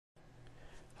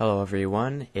Hello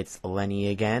everyone, it's Lenny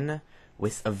again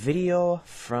with a video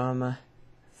from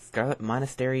SM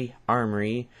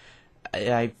Armory.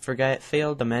 I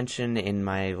failed to mention in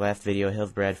my last video,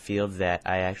 Hillsbrad Fields, that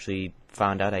I actually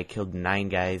found out I killed 9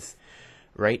 guys.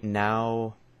 Right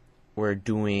now, we're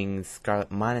doing Scarlet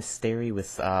Monastery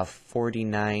with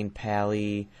 49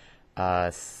 pally,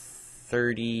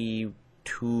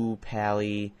 32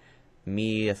 pally,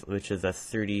 me, which is a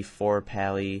 34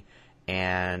 pally,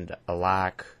 and a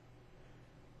lock,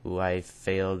 who I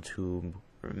failed to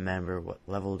remember what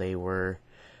level they were.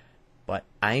 But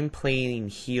I'm playing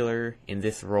healer in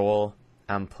this role.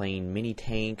 I'm playing mini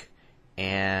tank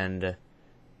and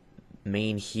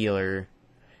main healer,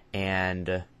 and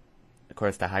of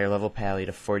course the higher level pally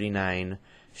to 49.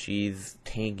 She's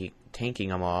tanking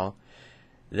them all.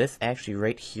 This actually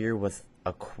right here was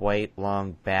a quite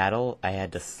long battle. I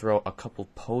had to throw a couple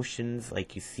potions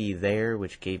like you see there,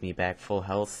 which gave me back full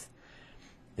health.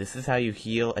 This is how you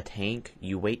heal a tank.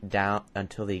 You wait down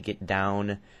until they get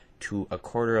down to a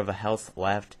quarter of a health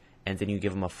left, and then you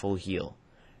give them a full heal.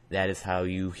 That is how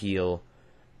you heal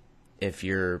if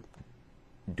you're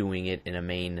doing it in a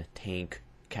main tank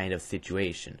kind of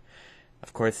situation.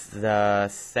 Of course, the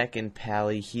second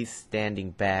pally, he's standing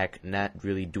back, not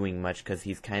really doing much because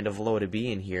he's kind of low to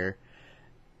be in here.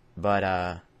 But,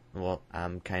 well,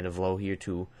 I'm kind of low here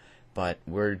too. But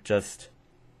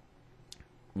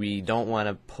we don't want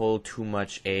to pull too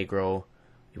much aggro.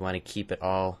 We want to keep it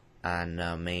all on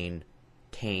main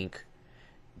tank,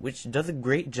 which does a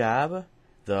great job.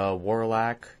 The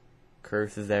Warlock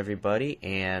curses everybody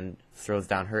and throws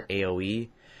down her AoE.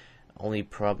 Only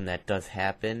problem that does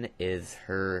happen is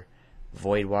her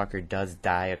Voidwalker does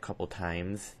die a couple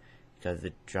times because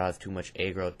it draws too much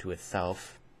aggro to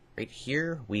itself. Right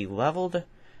here, we leveled.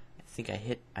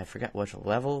 I forgot which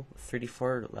level,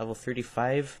 34, level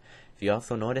 35. If you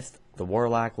also noticed, the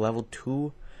Warlock level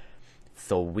 2.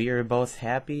 So we're both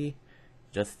happy.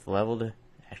 Just leveled,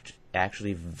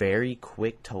 actually very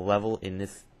quick to level in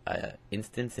this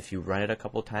instance. If you run it a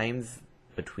couple times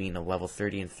between a level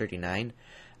 30 and 39,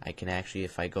 I can actually,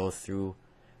 if I go through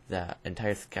the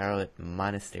entire Scarlet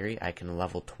Monastery, I can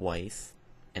level twice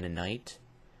in a night.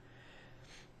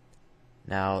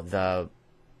 Now, the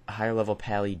higher level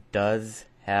pally does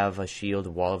have a shield,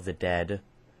 Wall of the Dead,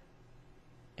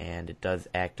 and it does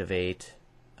activate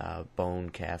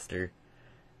Bone Caster.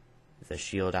 It's a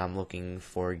shield I'm looking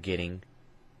for getting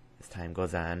as time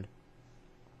goes on.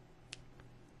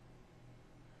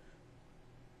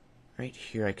 Right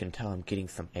here I can tell I'm getting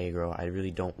some aggro. I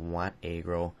really don't want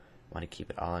aggro. I want to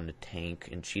keep it all in the tank,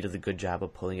 and she does a good job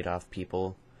of pulling it off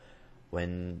people.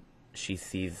 When she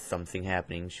sees something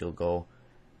happening, she'll go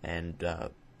and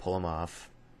pull him off.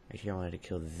 Right here I wanted to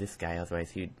kill this guy,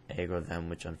 otherwise he'd aggro them,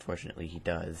 which unfortunately he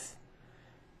does.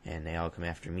 And they all come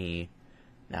after me.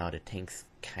 Now the tank's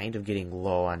kind of getting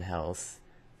low on health,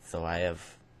 so I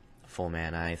have full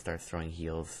mana. I start throwing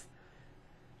heals.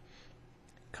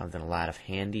 Comes in a lot of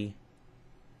handy.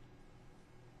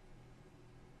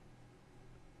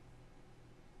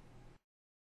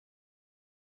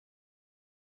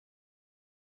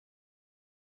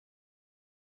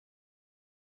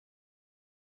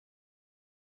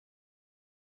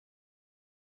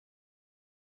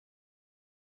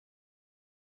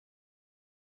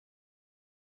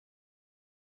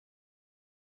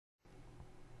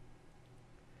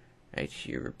 Right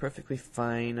here, we're perfectly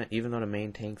fine. Even though the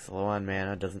main tank's low on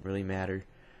mana, doesn't really matter.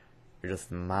 We're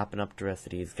just mopping up the rest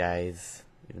of these guys,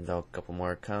 even though a couple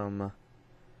more come.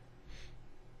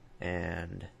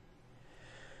 And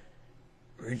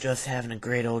we're just having a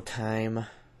great old time. We're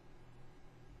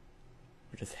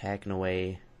just hacking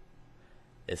away.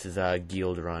 This is a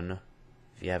guild run,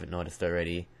 if you haven't noticed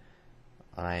already.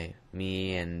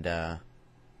 Me and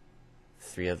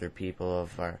 3 other people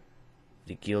of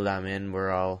the guild I'm in,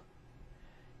 we're all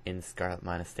in Scarlet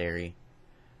Monastery.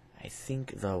 I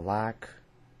think the lock,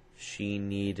 she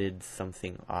needed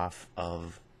something off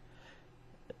of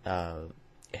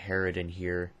Herod in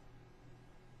here.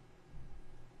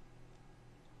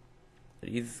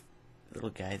 These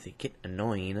little guys, they get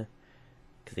annoying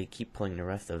because they keep pulling the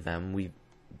rest of them. We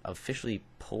officially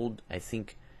pulled, I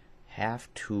think,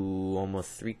 half to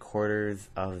almost 3/4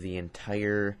 of the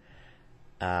entire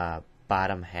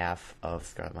bottom half of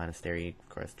Scarlet Monastery. Of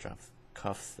course, drops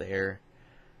cuffs there,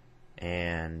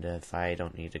 and if I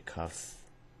don't need the cuffs,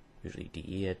 usually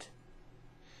DE it.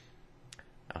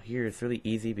 Now here it's really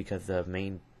easy because the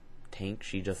main tank,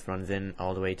 she just runs in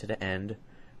all the way to the end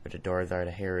where the doors are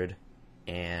to Herod,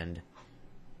 and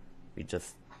we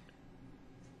just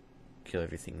kill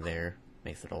everything there.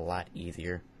 Makes it a lot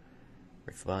easier.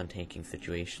 Works well in tanking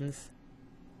situations.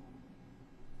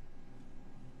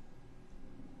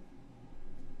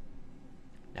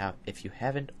 Now, if you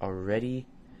haven't already,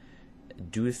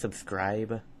 do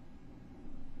subscribe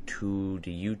to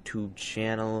the YouTube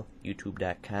channel,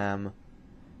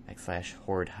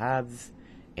 youtube.com/HordeHobs,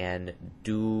 and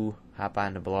do hop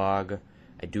on the blog.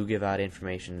 I do give out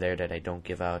information there that I don't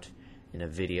give out in a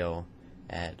video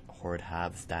at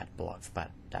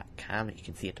hordehobs.blogspot.com. You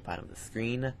can see at the bottom of the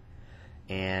screen.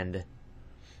 And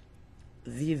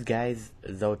these guys,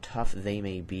 though tough they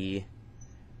may be,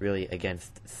 really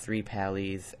against 3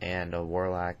 pallies and a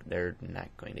warlock, they're not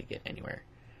going to get anywhere.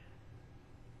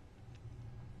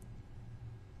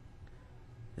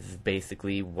 This is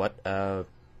basically what a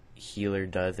healer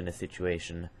does in a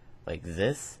situation like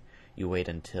this. You wait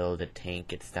until the tank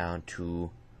gets down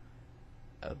to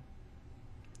a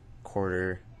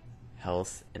quarter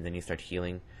health, and then you start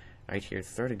healing. Right here,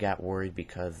 sort of got worried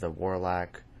because the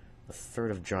warlock was sort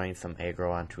of drawing some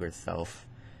aggro onto herself,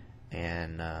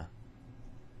 and of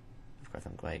course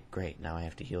I'm like, great, now I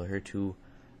have to heal her too.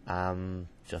 I'm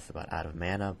just about out of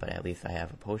mana, but at least I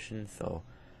have a potion, so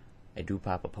I do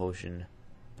pop a potion,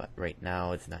 but right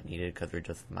now it's not needed because we're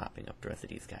just mopping up the rest of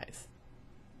these guys.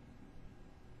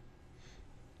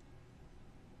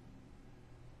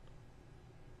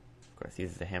 Of course,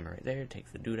 uses the hammer right there,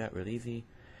 takes the dude out real easy,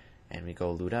 and we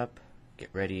go loot up, get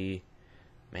ready,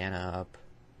 mana up,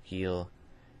 heal,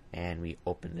 and we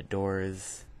open the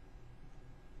doors.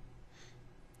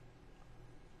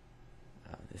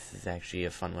 This is actually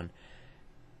a fun one.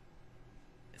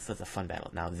 This was a fun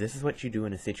battle. Now, this is what you do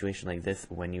in a situation like this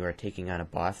when you are taking on a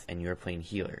boss and you're playing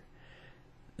healer.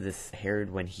 This Herod,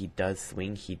 when he does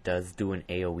swing, he does do an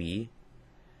AoE,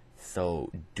 so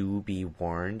do be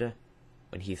warned.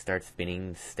 When he starts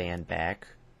spinning, stand back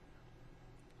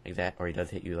like that, or he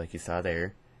does hit you like you saw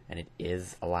there, and it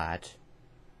is a lot.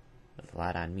 There's a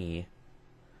lot on me.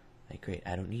 Like, great,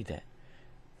 I don't need that.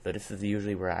 So this is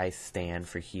usually where I stand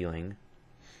for healing,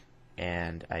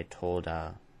 and I told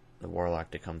the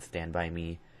warlock to come stand by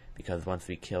me, because once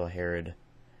we kill Herod,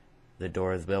 the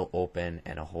doors will open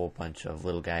and a whole bunch of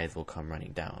little guys will come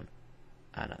running down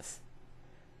on us.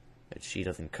 But she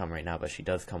doesn't come right now, but she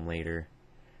does come later.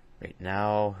 Right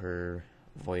now, her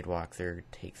Voidwalker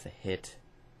takes a hit.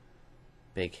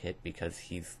 Big hit, because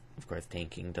he's, of course,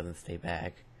 tanking, doesn't stay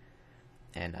back.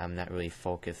 And I'm not really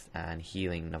focused on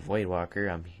healing the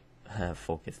Voidwalker, I'm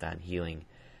focused on healing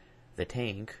the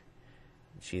tank.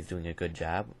 She's doing a good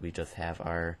job. We just have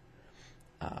our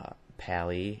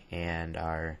Pally and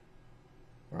our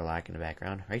Warlock in the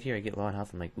background. Right here I get low on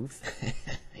health, I'm like, oops,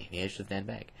 maybe I should stand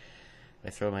back. I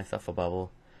throw myself a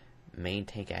bubble. Main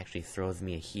tank actually throws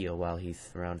me a heal while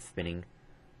he's around spinning.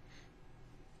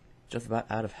 Just about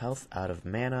out of health, out of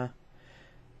mana.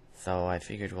 So I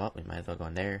figured, well, we might as well go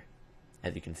in there.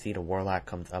 As you can see, the Warlock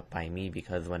comes up by me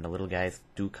because when the little guys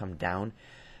do come down,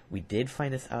 we did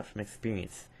find this out from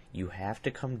experience. You have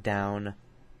to come down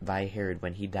by Herod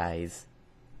when he dies.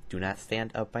 Do not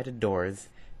stand up by the doors,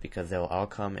 because they'll all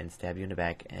come and stab you in the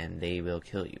back and they will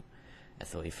kill you.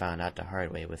 That's what we found out the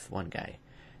hard way with one guy.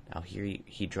 Now here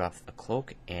he drops a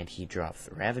cloak and he drops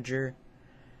Ravager.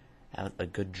 That was a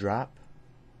good drop.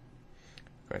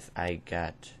 Of course, I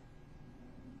got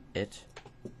it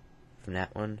from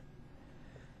that one.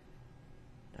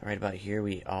 Now right about here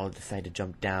we all decide to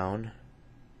jump down,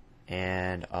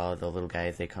 and all the little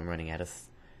guys, they come running at us.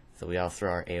 So we all throw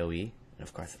our AoE. And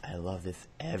of course, I love this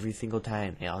every single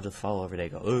time. They all just fall over. They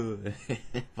go, ooh,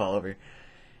 fall over.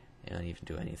 They don't even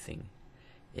do anything.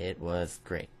 It was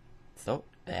great. So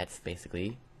that's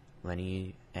basically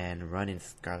Lenny and run in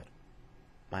Scarlet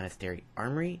Monastery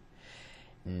Armory.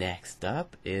 Next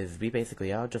up is we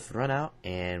basically all just run out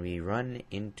and we run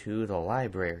into the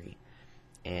library.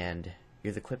 And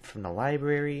here's a clip from the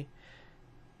library.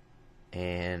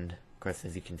 And of course,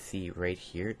 as you can see right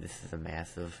here, this is a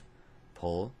massive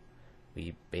pull.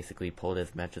 We basically pulled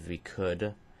as much as we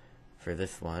could for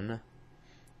this one.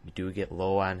 You do get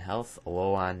low on health,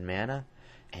 low on mana.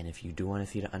 And if you do want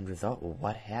to see the end result,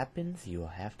 what happens, you will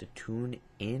have to tune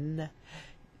in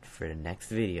for the next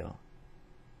video.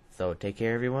 So take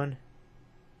care, everyone.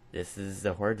 This is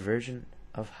the Horde version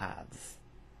of Hobbs.